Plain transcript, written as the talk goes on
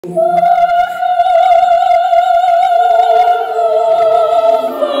Hello.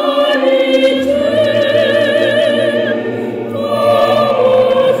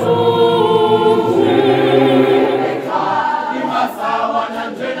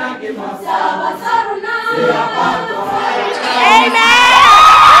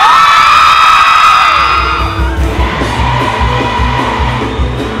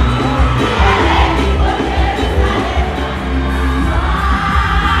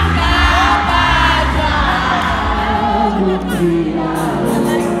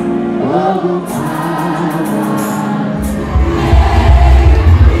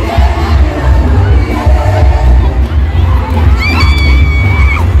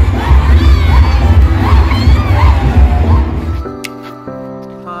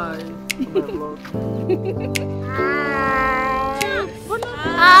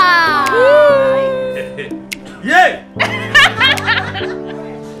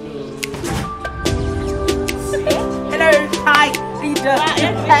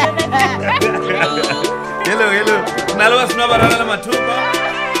 Nalwa sinabarana na matupa.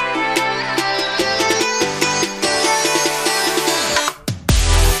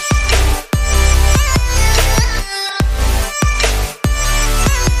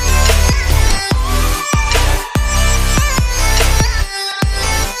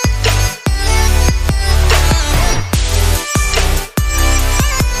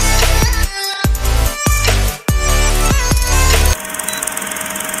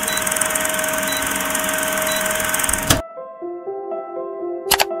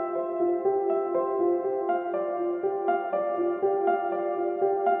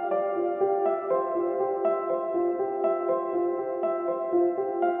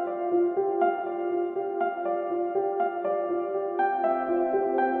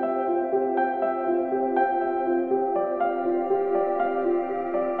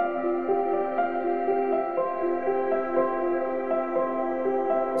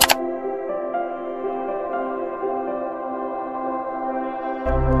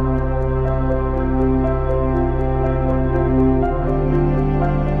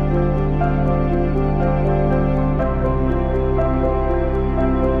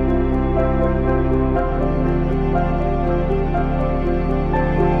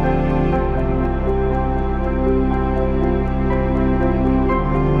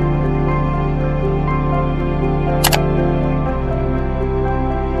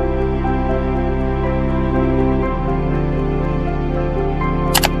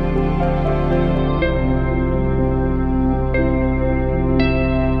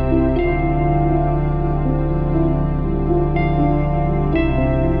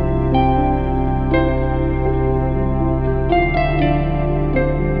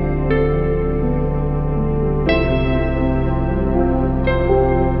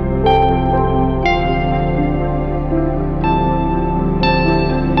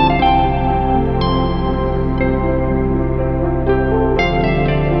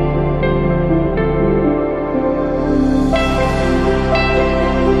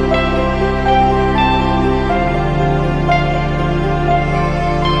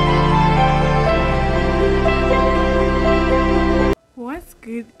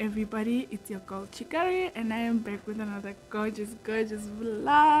 Everybody, it's your girl Chikare and I am back with another gorgeous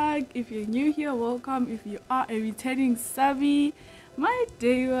vlog. If you're new here, welcome. If you are a returning subby, my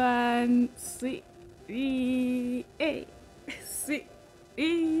day one,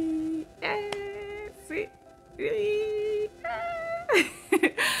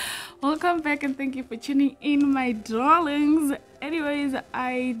 welcome back and thank you for tuning in, my darlings. Anyways,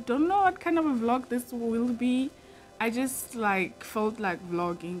 I don't know what kind of a vlog this will be. I just felt like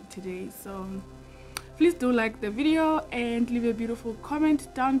vlogging today, so please do like the video and leave a beautiful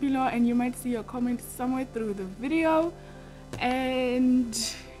comment down below, and you might see your comment somewhere through the video. And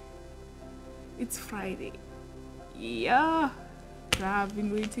it's Friday. Yeah, I've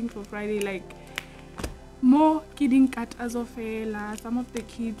been waiting for Friday. Like, more kidding cat as of some of the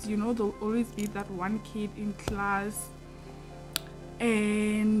kids, you know, there'll always be that one kid in class,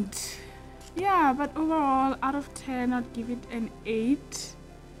 and yeah, but overall, out of 10, I'd give it an 8.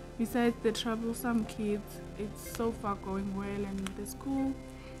 Besides the troublesome kids, it's so far going well, and the school,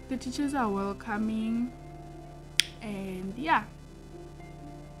 the teachers are welcoming, and yeah.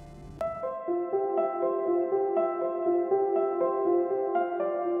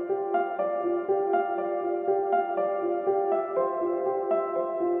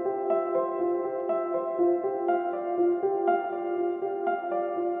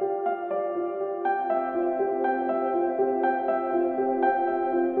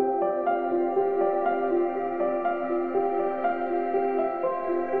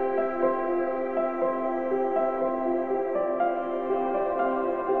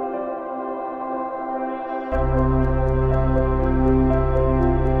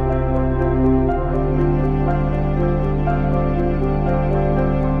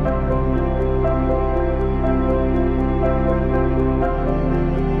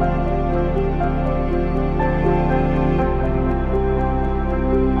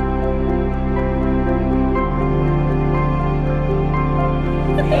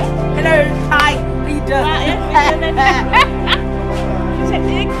 Hello, hi, how you doing?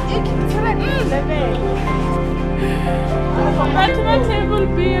 Back to my table,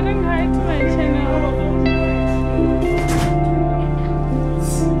 beer and hi to my channel.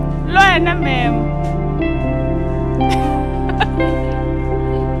 Loena, ma'am.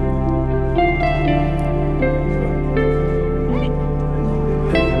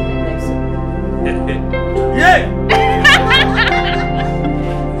 Yeah.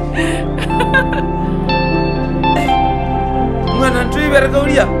 Mana tu ibarat kau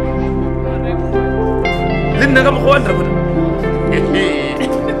dia? Linda kamu kawan tak?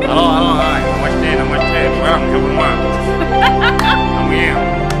 Halo, hai. Namaste. Sekarang ke rumah. Kamu ya?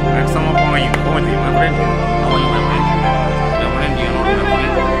 Sama pemain. Kau ni, my friend. How are you, my friend? My friend, you know, my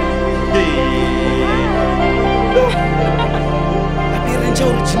friend. Tapi ranca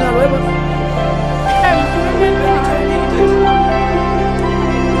original, apa?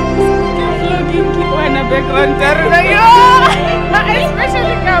 Vlogging keep on a background terror,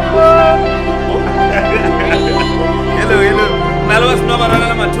 especially kamu. Hello. Nalwas no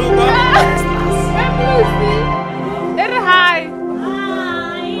barana machupa. I'm Lucy. Hi.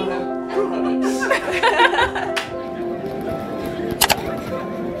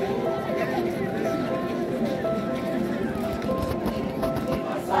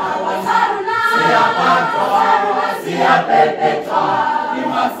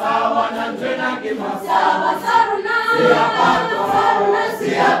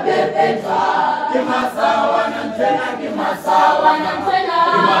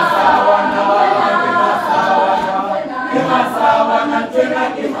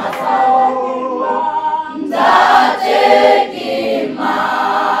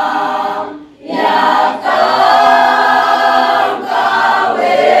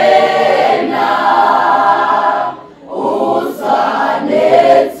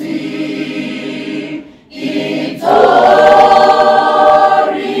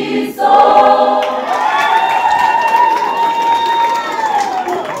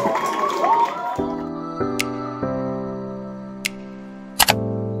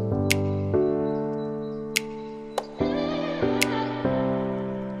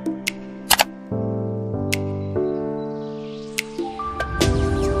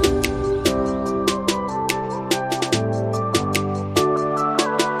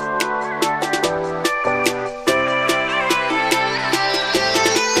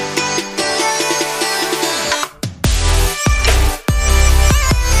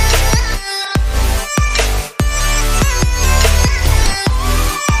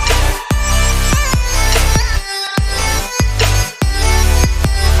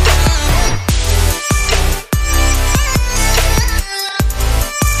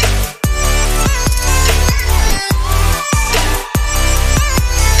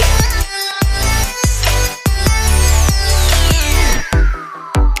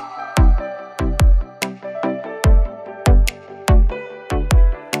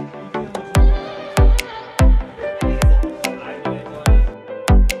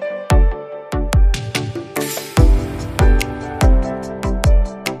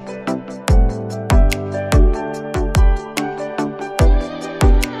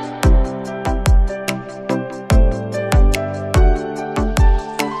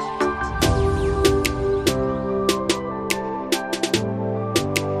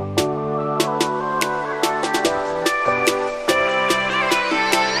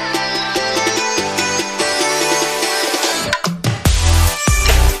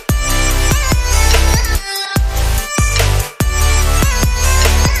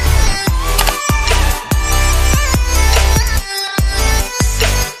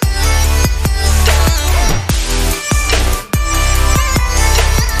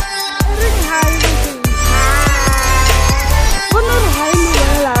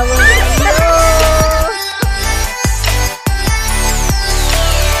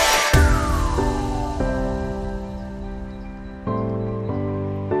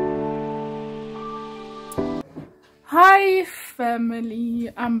 Hi family,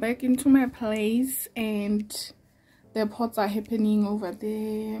 I'm back into my place and the pots are happening over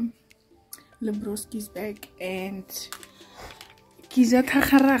there. Lebroski's back and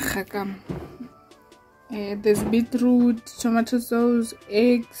there's beetroot, tomato sauce,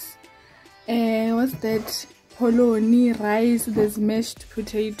 eggs, what's that, polony, rice, there's mashed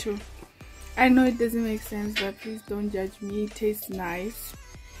potato. I know it doesn't make sense, but please don't judge me, it tastes nice.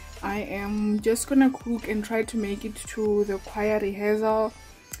 I am just gonna cook and try to make it to the choir rehearsal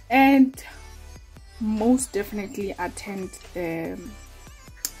and most definitely attend the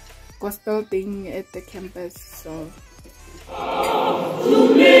gospel thing at the campus. So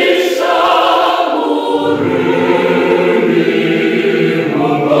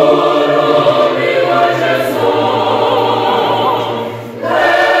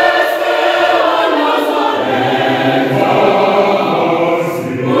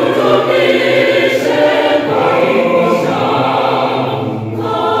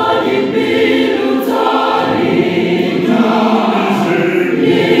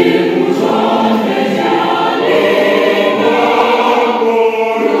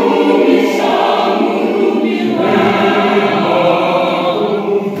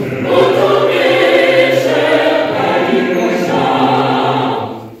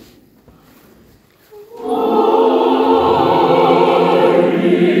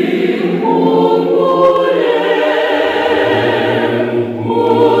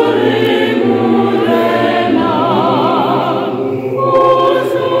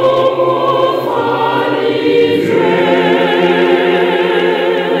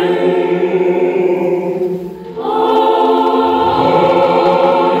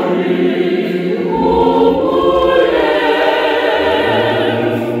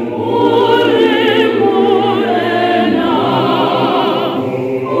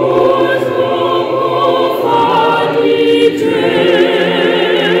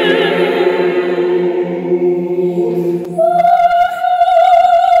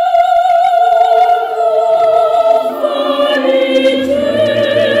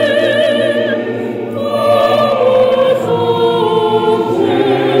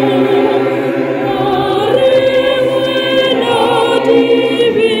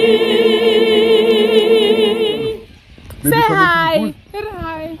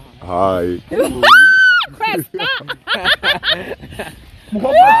hi.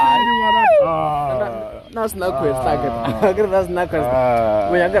 That's not quest. That's not quest.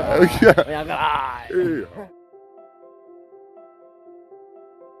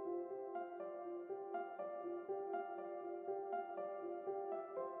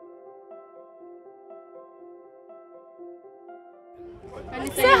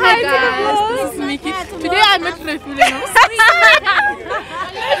 Say hi guys, this is Mickey. Today I met Refulenos.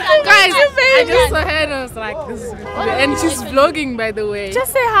 Guys, I just saw her and I was like, this is Refule. And she's vlogging by the way.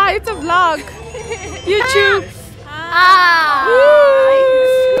 Just say hi, it's a vlog. YouTube.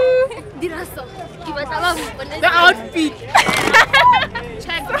 The outfit.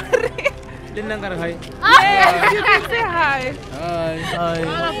 Check. Yes, you can say hi. Hi.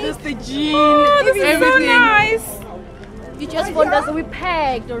 All of this, the jeans, this is everything. So nice. You just want us, we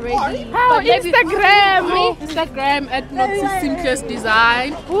pegged already. Oh, Instagram at Noxy Simplest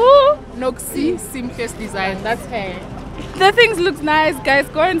Design. Ooh, Noxy Simplest Design. That's her. The things look nice, guys.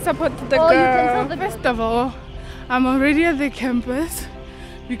 Go and support the girl. First of all, I'm already at the campus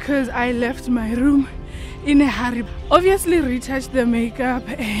because I left my room in a hurry. Obviously, retouch the makeup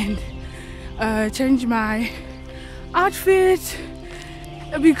and change my outfit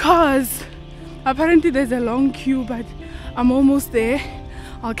because apparently there's a long queue, but I'm almost there.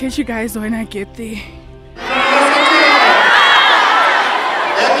 I'll catch you guys when I get there.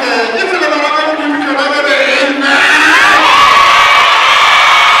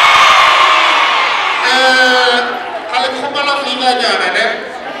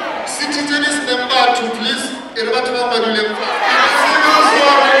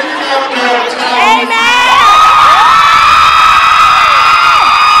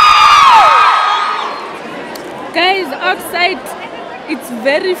 Guys, outside it's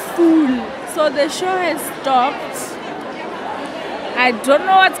very full, so the show has stopped. I don't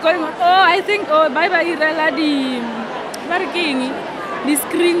know what's going on. Oh, I think bye-bye Irela the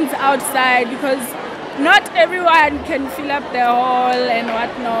screens outside because not everyone can fill up the hall and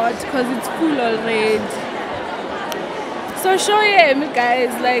whatnot because it's full already. So show me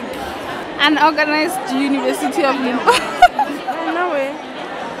guys, like an organized University of Limpopo. No way.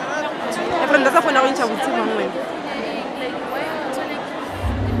 That's not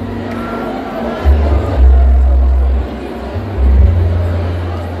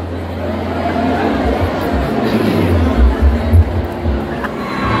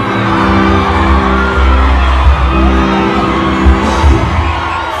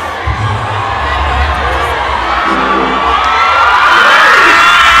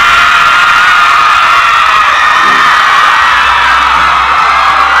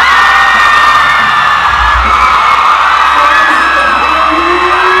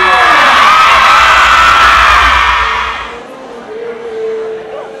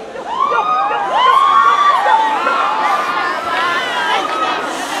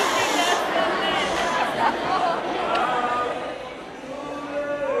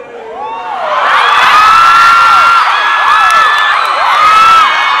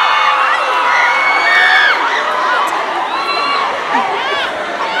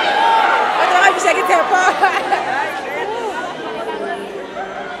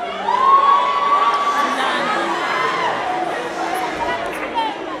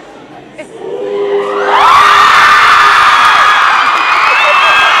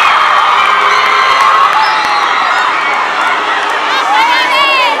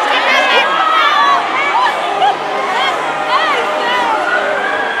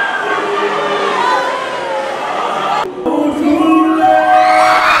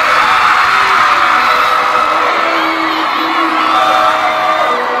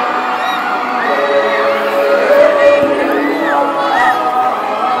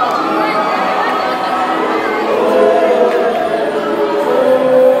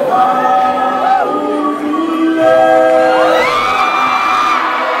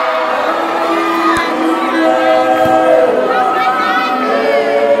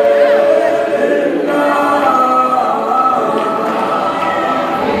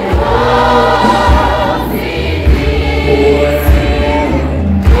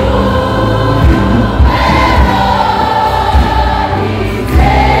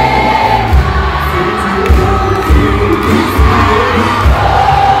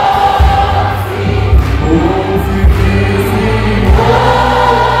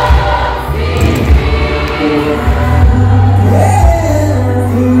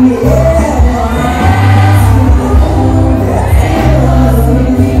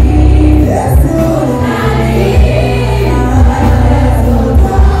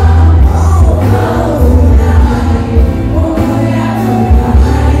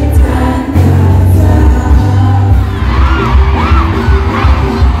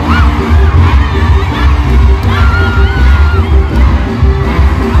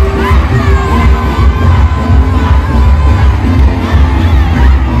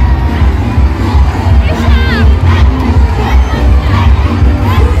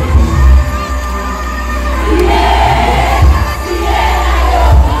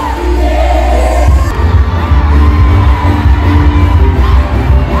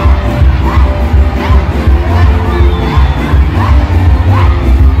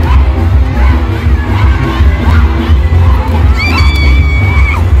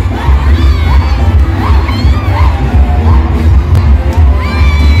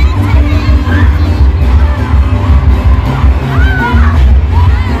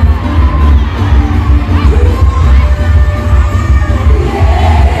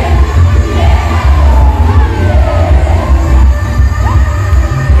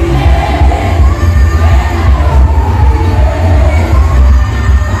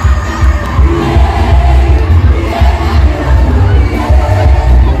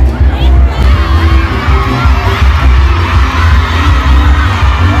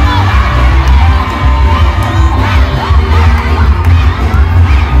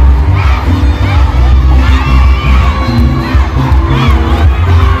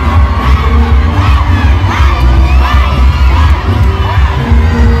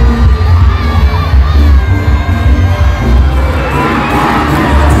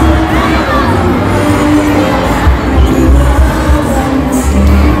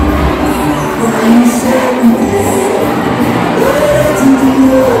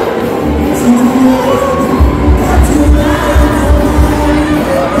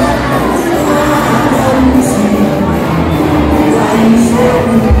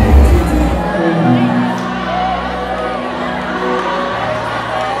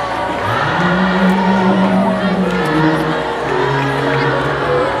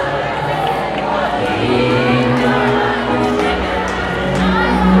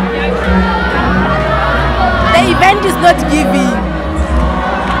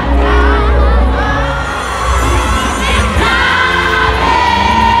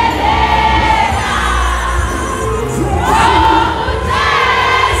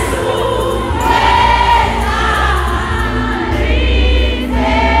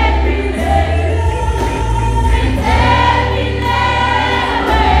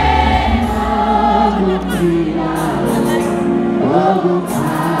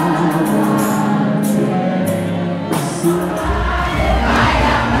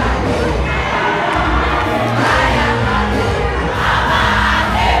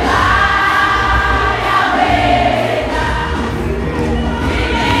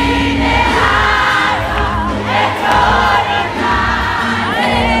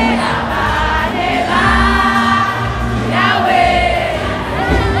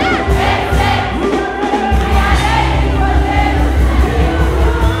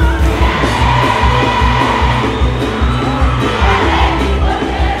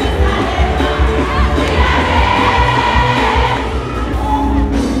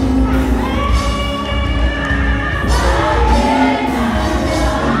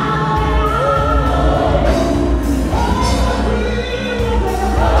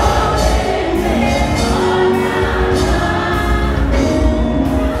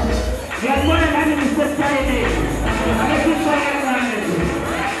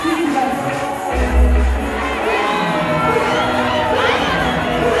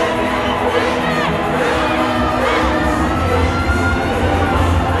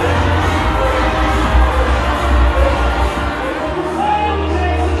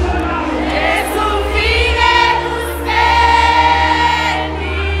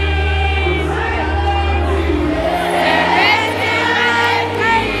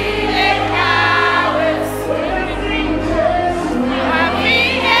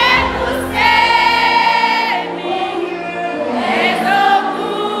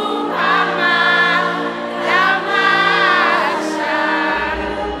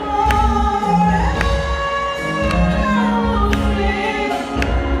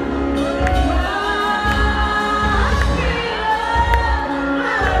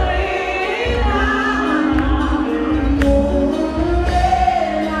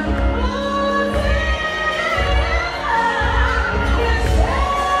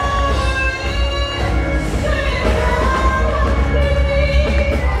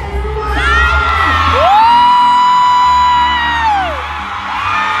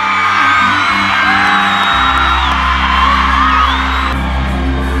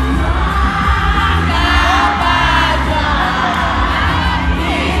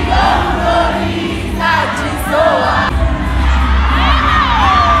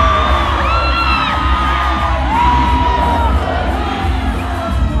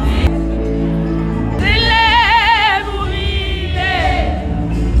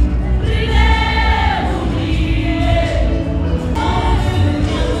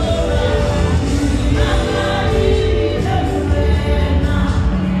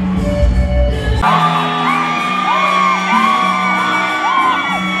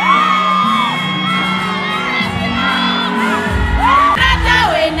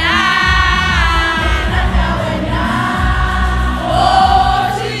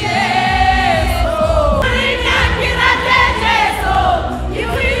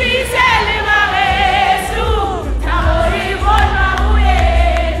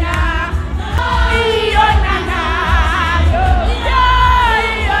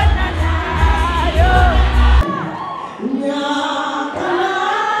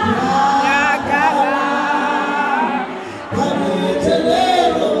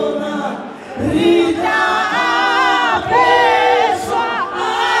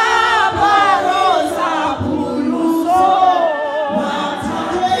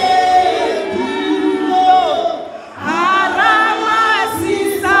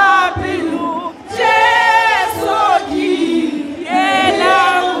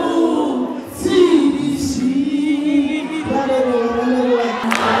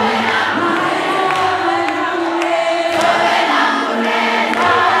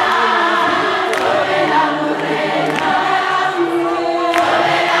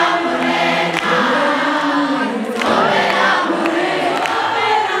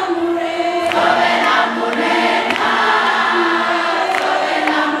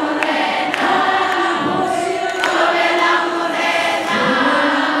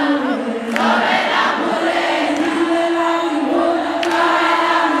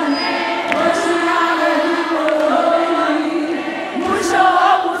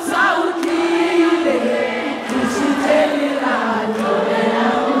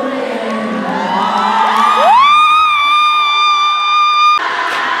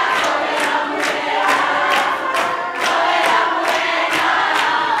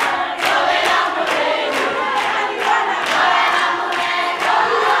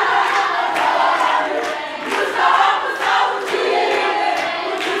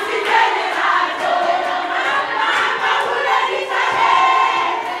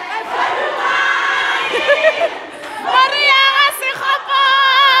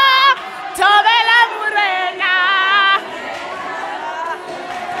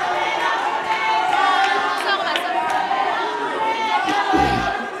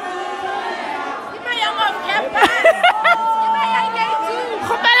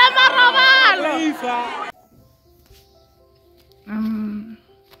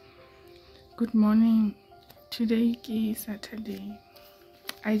Good morning. Today is Saturday.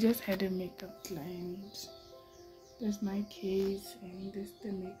 I just had a makeup client. There's my case and there's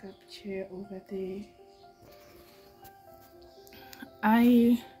the makeup chair over there.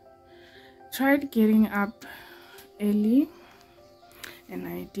 I tried getting up early and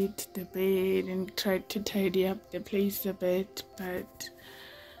I did the bed and tried to tidy up the place a bit, but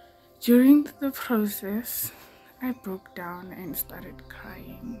during the process I broke down and started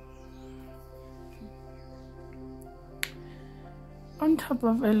crying. On top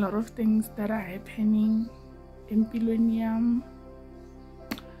of a lot of things that are happening in Pilonium,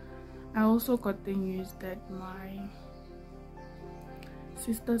 I also got the news that my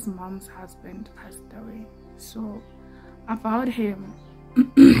sister's mom's husband passed away. So about him,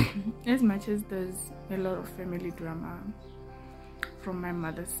 as much as there's a lot of family drama from my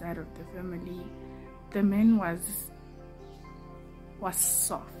mother's side of the family, the man was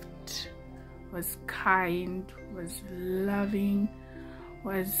soft, was kind, was loving,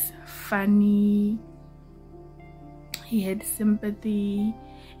 was funny. He had sympathy,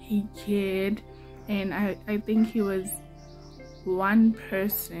 he cared, and I think he was one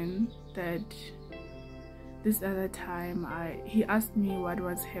person that this other time he asked me what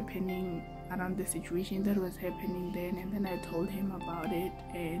was happening around the situation that was happening then, and then I told him about it,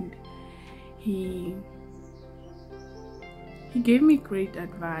 and he gave me great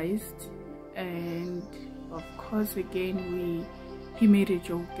advice. And of course again he made a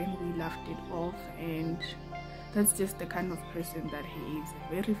joke and we laughed it off, and that's just the kind of person that he is.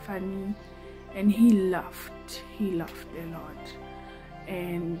 Very funny, and he laughed a lot,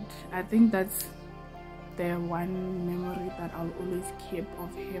 and I think that's the one memory that I'll always keep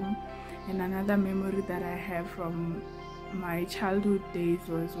of him. And another memory that I have from my childhood days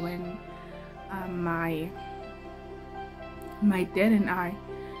was when my dad and I,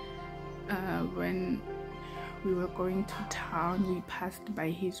 when we were going to town, we passed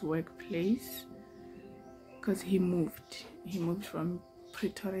by his workplace because he moved from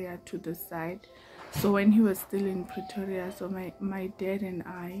Pretoria to the side. So when he was still in Pretoria, so my dad and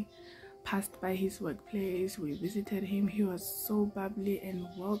I passed by his workplace. We visited him. He was so bubbly and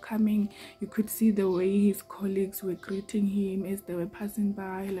welcoming. You could see the way his colleagues were greeting him as they were passing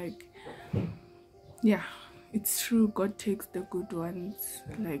by. Like, yeah, it's true, God takes the good ones.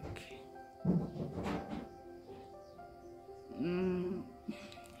 Like,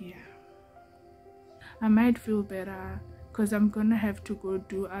 yeah, I might feel better because I'm gonna have to go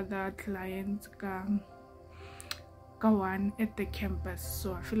do other clients one at the campus.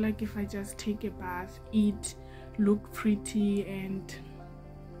 So I feel like if I just take a bath, eat, look pretty, and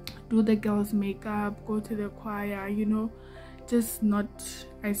do the girls' makeup, go to the choir, you know, just not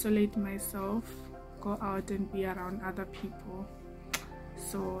isolate myself, go out and be around other people.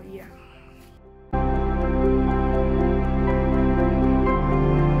 So yeah.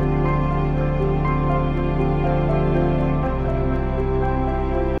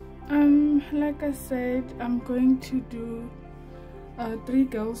 Like I said, I'm going to do 3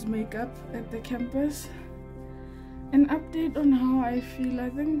 girls makeup at the campus. An update on how I feel. I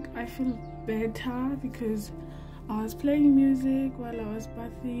think I feel better because I was playing music while I was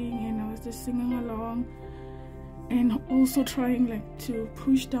bathing and I was just singing along, and also trying like to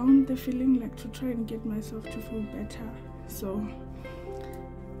push down the feeling, like to try and get myself to feel better. So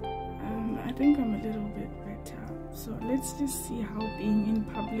I think I'm a little bit better. So let's just see how being in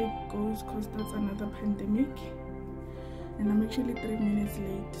public goes, because that's another pandemic, and I'm actually 3 minutes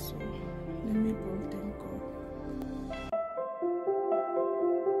late, so let me bolt and go.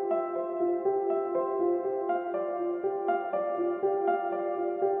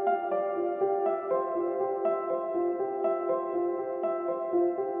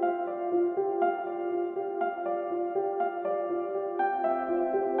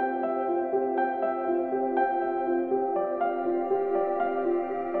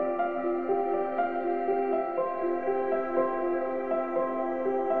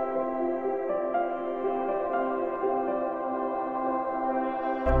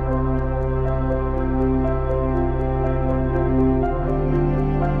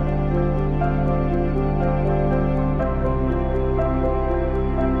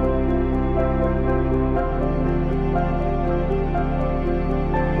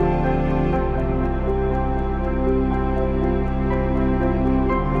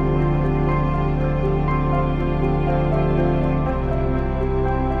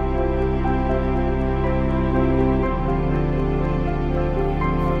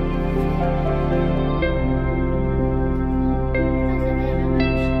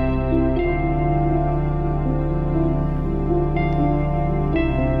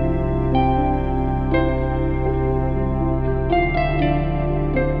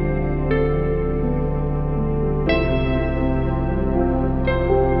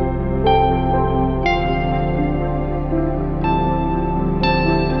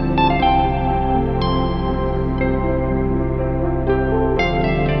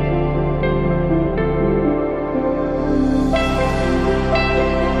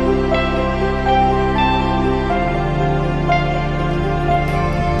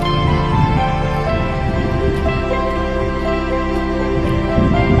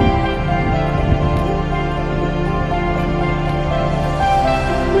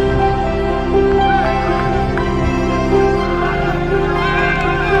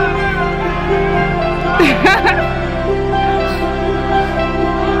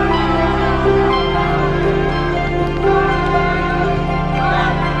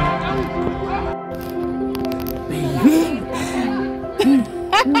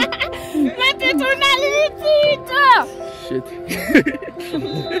 Shit.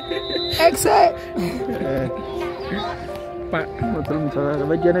 Exit. Pak, betul misalnya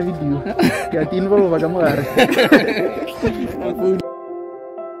bagian video. Gatiin bawa pakai kamar.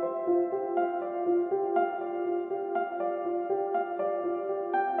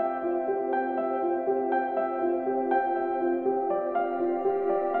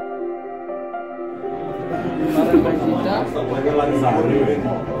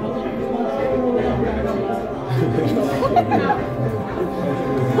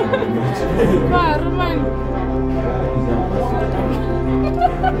 Barman.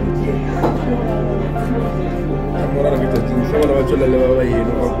 Ora che ti diciamo la faccio le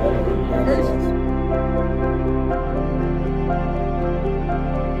lavavano.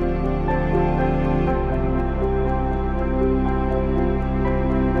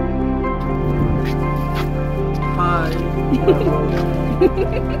 Hi.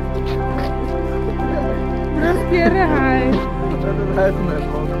 Respira, hi.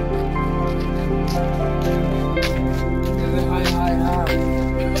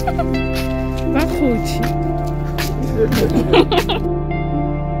 Bakhothi.